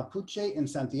Center for the Mapuche in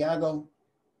Santiago.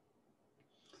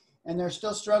 And they're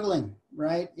still struggling,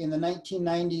 right? In the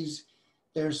 1990s,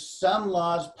 there's some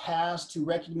laws passed to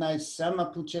recognize some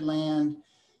Mapuche land.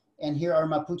 And here are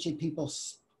Mapuche people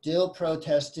still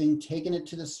protesting, taking it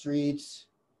to the streets.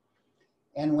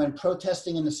 And when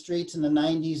protesting in the streets in the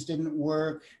 90s didn't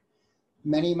work,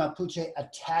 many Mapuche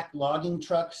attacked logging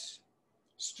trucks,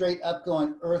 straight up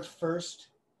going earth first,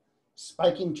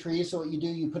 spiking trees. So what you do,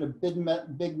 you put a big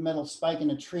metal spike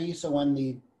in a tree. So when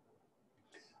the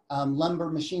lumber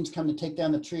machines come to take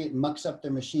down the tree, it mucks up their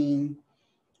machine,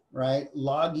 right?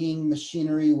 Logging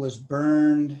machinery was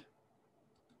burned,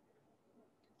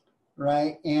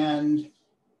 right? And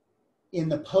in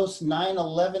the post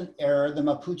 9/11 era, the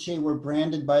Mapuche were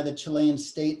branded by the Chilean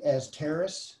state as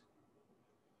terrorists.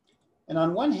 And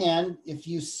on one hand, if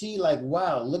you see like,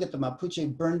 wow, look at the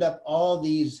Mapuche burned up all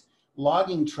these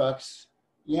logging trucks,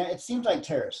 yeah, it seems like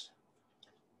terrorists.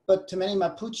 But to many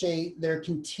Mapuche, they're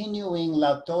continuing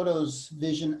Lautoro's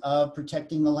vision of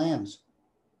protecting the lands.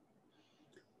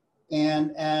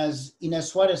 And as Inés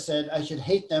Suarez said, I should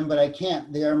hate them, but I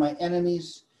can't. They are my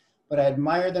enemies, but I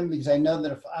admire them because I know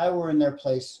that if I were in their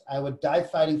place, I would die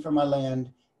fighting for my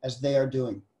land as they are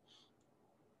doing.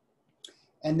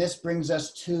 And this brings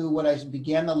us to what I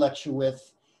began the lecture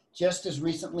with. Just as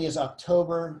recently as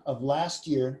October of last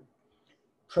year,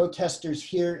 protesters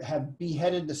here have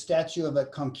beheaded the statue of a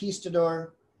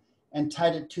conquistador and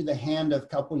tied it to the hand of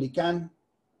Caupolicán,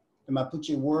 the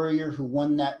Mapuche warrior who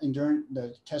won that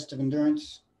the test of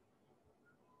endurance.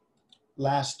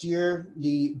 Last year,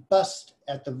 the bust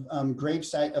at the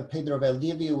gravesite of Pedro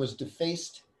Valdivia was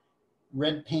defaced,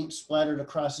 red paint splattered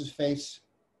across his face.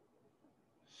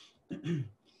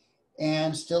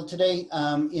 And still today,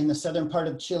 in the southern part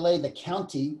of Chile, the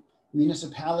county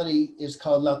municipality is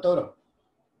called Lautoro.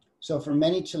 So for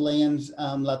many Chileans,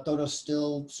 Lautoro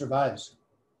still survives,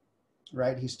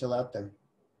 right? He's still out there.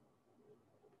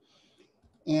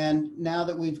 And now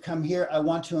that we've come here, I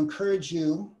want to encourage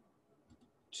you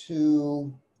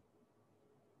to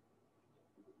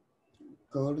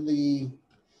go to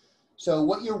so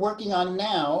what you're working on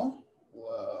now,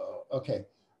 Okay.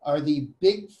 Are the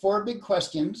four big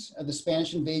questions of the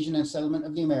Spanish invasion and settlement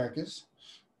of the Americas.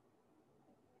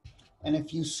 And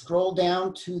if you scroll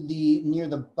down to near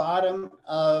the bottom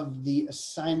of the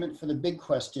assignment for the big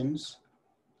questions,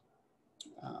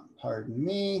 pardon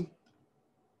me,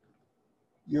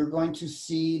 you're going to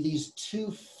see these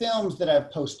two films that I've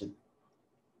posted.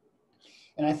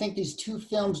 And I think these two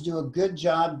films do a good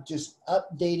job just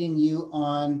updating you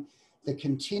on the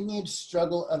continued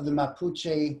struggle of the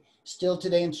Mapuche still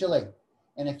today in Chile.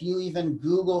 And if you even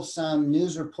Google some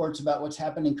news reports about what's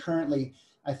happening currently,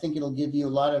 I think it'll give you a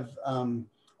lot of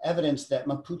evidence that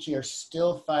Mapuche are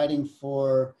still fighting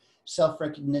for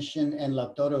self-recognition and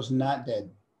Lautoro's not dead.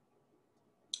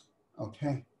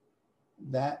 Okay,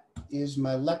 that is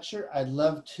my lecture. I'd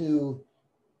love to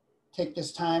take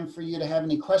this time for you to have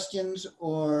any questions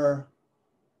or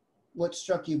what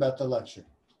struck you about the lecture.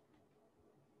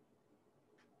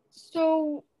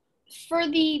 So for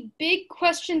the big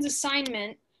questions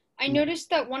assignment, I noticed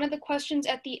that one of the questions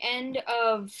at the end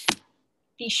of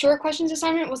the short questions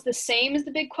assignment was the same as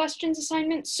the big questions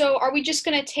assignment. So are we just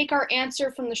going to take our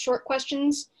answer from the short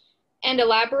questions and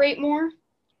elaborate more?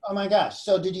 Oh my gosh.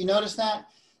 So did you notice that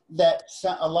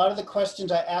a lot of the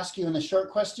questions I ask you in the short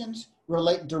questions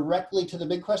relate directly to the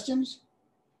big questions?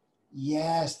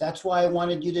 Yes, that's why I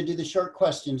wanted you to do the short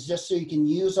questions, just so you can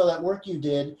use all that work you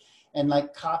did and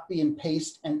like copy and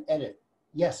paste and edit.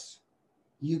 Yes,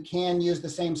 you can use the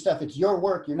same stuff. It's your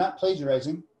work. You're not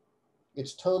plagiarizing.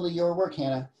 It's totally your work,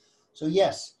 Hannah. So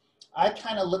yes, I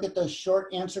kind of look at those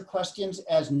short answer questions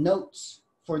as notes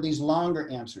for these longer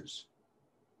answers.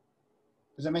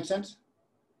 Does that make sense?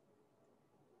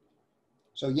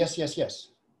 So yes, yes, yes.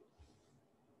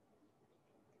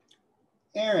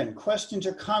 Aaron, questions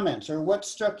or comments, or what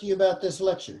struck you about this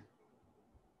lecture?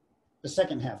 The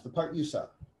second half, the part you saw.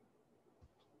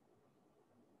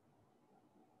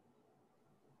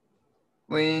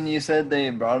 When you said they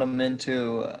brought them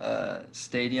into a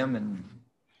stadium and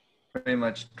pretty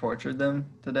much tortured them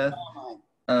to death.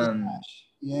 Oh my gosh.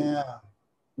 Yeah.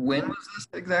 When was this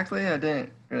exactly? I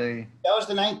didn't really. That was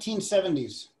the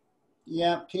 1970s.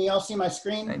 Yeah. Can you all see my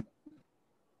screen?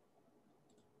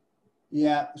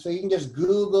 Yeah. So you can just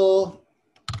Google.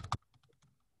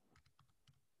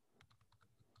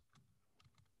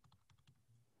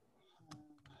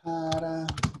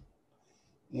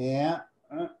 Yeah.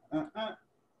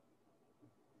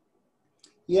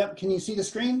 Yep. Can you see the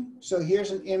screen? So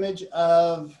here's an image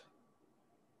of.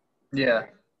 Yeah.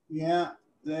 Yeah.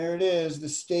 There it is. The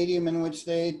stadium in which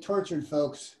they tortured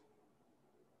folks.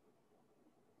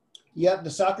 Yep. The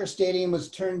soccer stadium was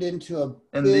turned into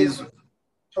a big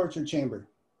torture chamber.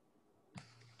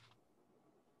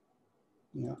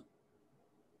 Yeah.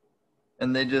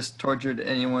 And they just tortured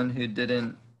anyone who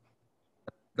didn't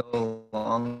go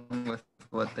along with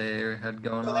what they had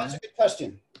going on? That's a good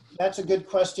question. That's a good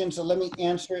question. So let me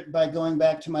answer it by going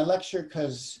back to my lecture,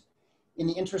 because in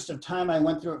the interest of time, I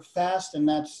went through it fast, and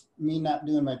that's me not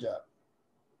doing my job.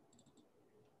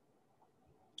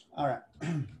 All right.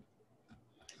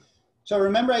 So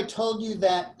remember I told you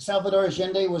that Salvador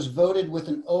Allende was voted with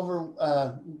an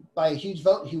by a huge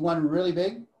vote. He won really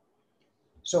big.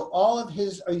 So all of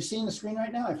his, are you seeing the screen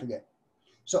right now? I forget.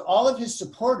 So all of his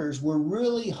supporters were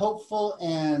really hopeful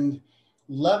and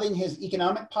loving his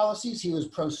economic policies. He was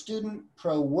pro-student,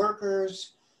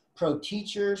 pro-workers,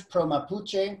 pro-teachers,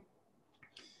 pro-Mapuche.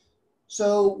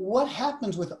 So what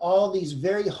happens with all these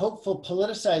very hopeful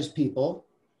politicized people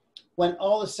when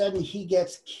all of a sudden he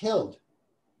gets killed?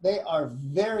 They are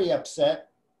very upset.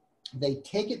 They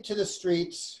take it to the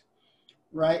streets,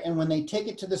 right? And when they take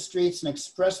it to the streets and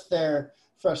express their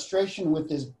frustration with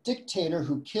this dictator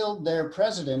who killed their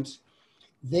president,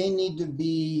 they need to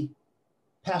be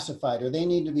pacified, or they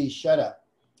need to be shut up.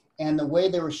 And the way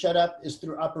they were shut up is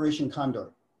through Operation Condor.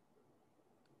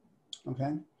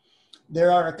 Okay.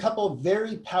 There are a couple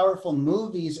very powerful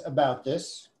movies about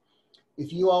this.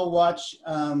 If you all watch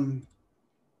the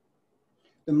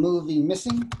movie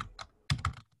Missing,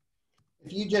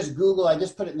 if you just Google, I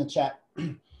just put it in the chat.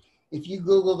 If you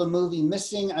Google the movie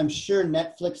Missing, I'm sure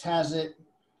Netflix has it.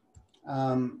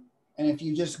 And if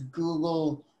you just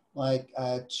Google like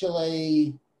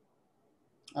Chile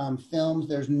films,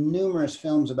 there's numerous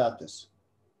films about this.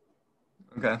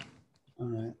 Okay. All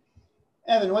right.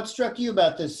 Evan, what struck you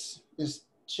about this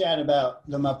chat about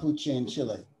the Mapuche in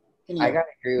Chile? I gotta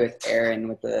agree with Aaron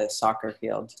with the soccer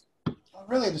field. Oh,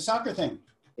 really? The soccer thing?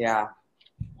 Yeah.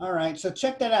 All right. So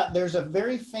check that out. There's a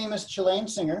very famous Chilean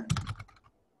singer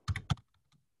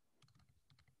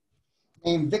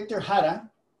named Victor Jara,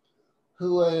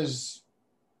 who was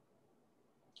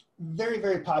very,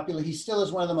 very popular. He still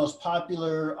is one of the most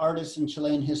popular artists in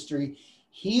Chilean history.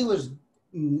 He was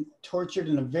tortured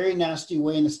in a very nasty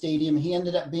way in the stadium. He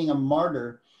ended up being a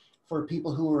martyr for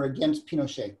people who were against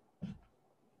Pinochet.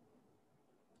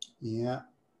 Yeah.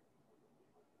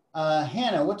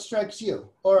 Hannah, what strikes you?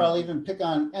 Or I'll even pick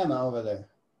on Emma over there.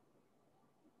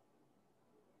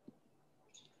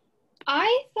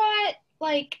 I thought,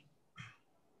 like,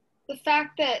 the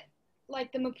fact that,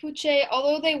 like, the Mapuche,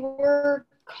 although they were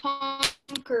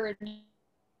conquered,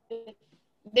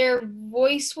 their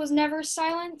voice was never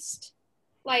silenced.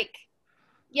 Like,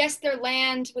 yes, their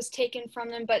land was taken from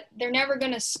them, but they're never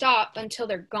going to stop until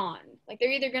they're gone. Like,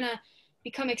 they're either going to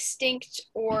become extinct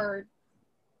or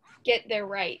get their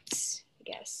rights, I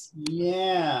guess.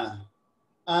 Yeah.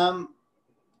 Hold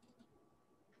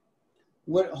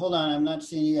on, I'm not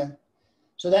seeing you.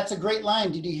 So that's a great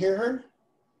line. Did you hear her?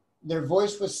 Their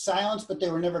voice was silenced, but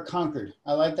they were never conquered.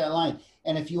 I like that line.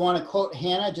 And if you want to quote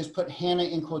Hannah, just put Hannah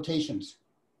in quotations.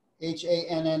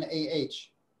 Hannah,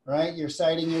 right? You're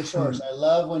citing your source. I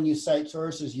love when you cite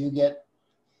sources. You get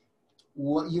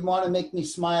what you want to make me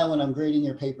smile when I'm grading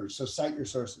your papers. So cite your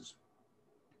sources.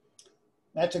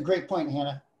 That's a great point,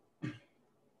 Hannah.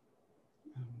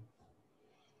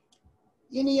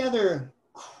 Any other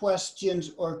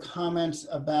questions or comments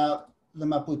about the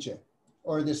Mapuche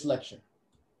or this lecture?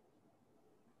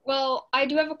 Well, I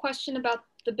do have a question about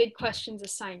the big questions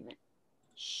assignment.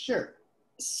 Sure.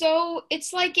 So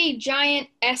it's like a giant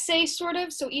essay, sort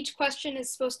of. So each question is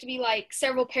supposed to be like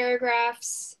several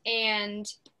paragraphs and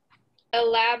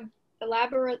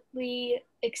elaborately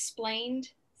explained.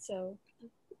 So.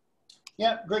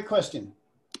 Yeah, great question.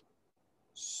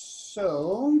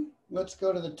 So let's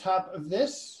go to the top of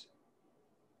this.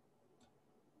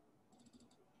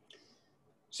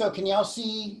 So can y'all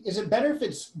see, is it better if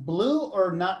it's blue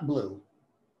or not blue?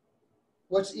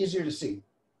 What's easier to see?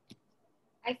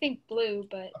 I think blue,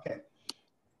 but. Okay.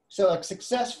 So a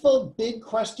successful big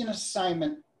question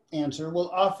assignment answer will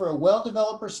offer a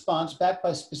well-developed response backed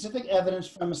by specific evidence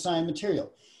from assigned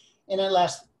material. And it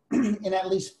lasts in at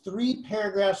least 3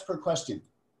 paragraphs per question.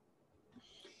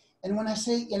 And when I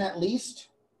say in at least,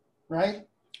 right,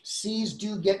 C's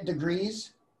do get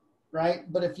degrees,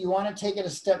 right? But if you want to take it a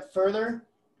step further,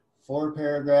 4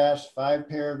 paragraphs, 5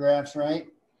 paragraphs, right?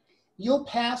 You'll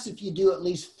pass if you do at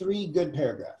least 3 good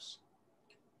paragraphs.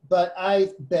 But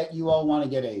I bet you all want to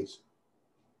get A's.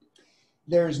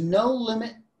 There's no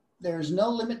limit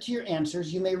to your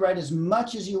answers. You may write as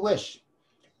much as you wish.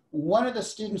 One of the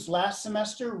students last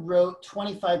semester wrote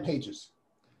 25 pages.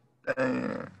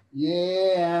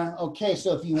 Yeah, okay,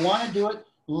 so if you want to do it,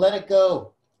 let it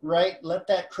go, right? Let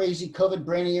that crazy COVID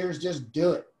brain of yours just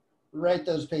do it. Write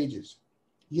those pages.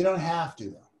 You don't have to,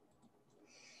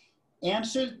 though.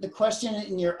 Answer the question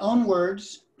in your own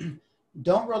words.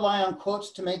 Don't rely on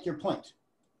quotes to make your point.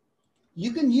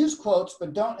 You can use quotes,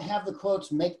 but don't have the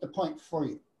quotes make the point for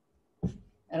you.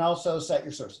 And also cite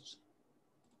your sources.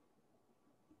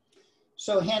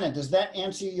 So Hannah, does that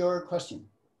answer your question?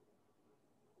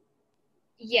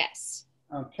 Yes.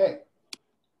 Okay.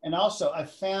 And also I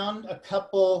found a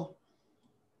couple,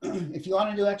 if you want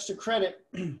to do extra credit,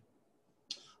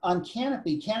 on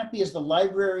Canopy. Canopy is the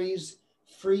library's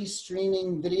free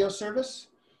streaming video service.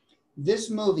 This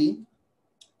movie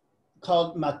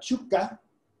called Machuca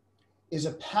is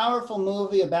a powerful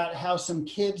movie about how some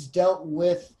kids dealt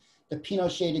with the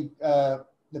Pinochet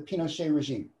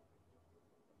regime.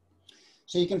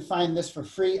 So you can find this for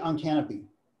free on Canopy.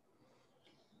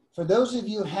 For those of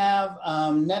you who have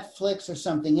Netflix or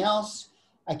something else,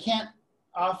 I can't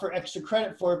offer extra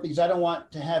credit for it because I don't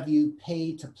want to have you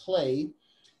pay to play.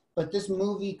 But this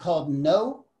movie called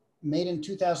No, made in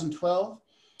 2012,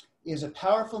 is a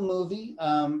powerful movie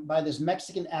by this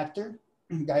Mexican actor.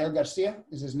 Gael Garcia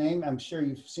is his name. I'm sure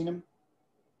you've seen him.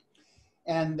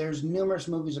 And there's numerous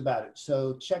movies about it.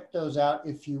 So check those out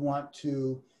if you want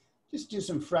to just do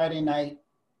some Friday night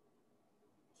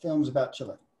films about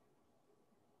Chile.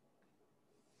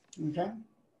 Okay.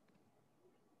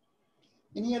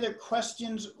 Any other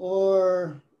questions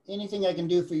or anything I can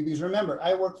do for you? Because remember,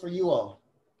 I work for you all.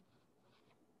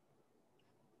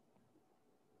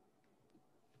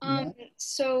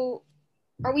 So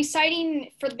are we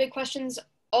citing for the big questions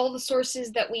all the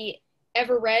sources that we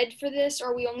ever read for this, or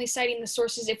are we only citing the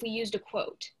sources if we used a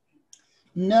quote?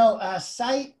 No,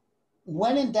 cite,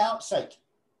 when in doubt, cite.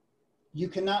 You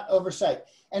cannot oversight.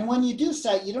 And when you do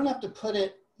cite, you don't have to put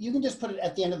it, you can just put it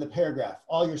at the end of the paragraph,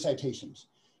 all your citations.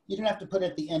 You don't have to put it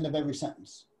at the end of every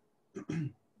sentence.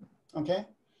 Okay?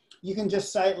 You can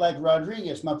just cite like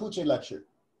Rodriguez, Mapuche lecture.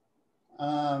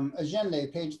 Allende,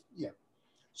 page, yeah.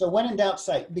 So when in doubt,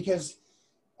 cite, because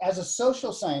as a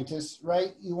social scientist,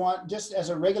 right, you want, just as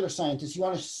a regular scientist, you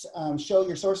want to show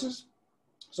your sources.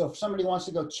 So if somebody wants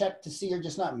to go check to see you're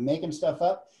just not making stuff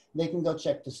up, they can go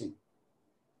check to see.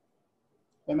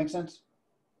 That make sense?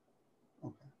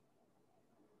 Okay.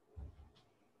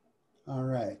 All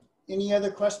right. Any other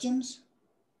questions?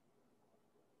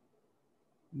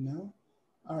 No?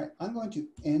 All right, I'm going to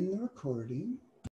end the recording.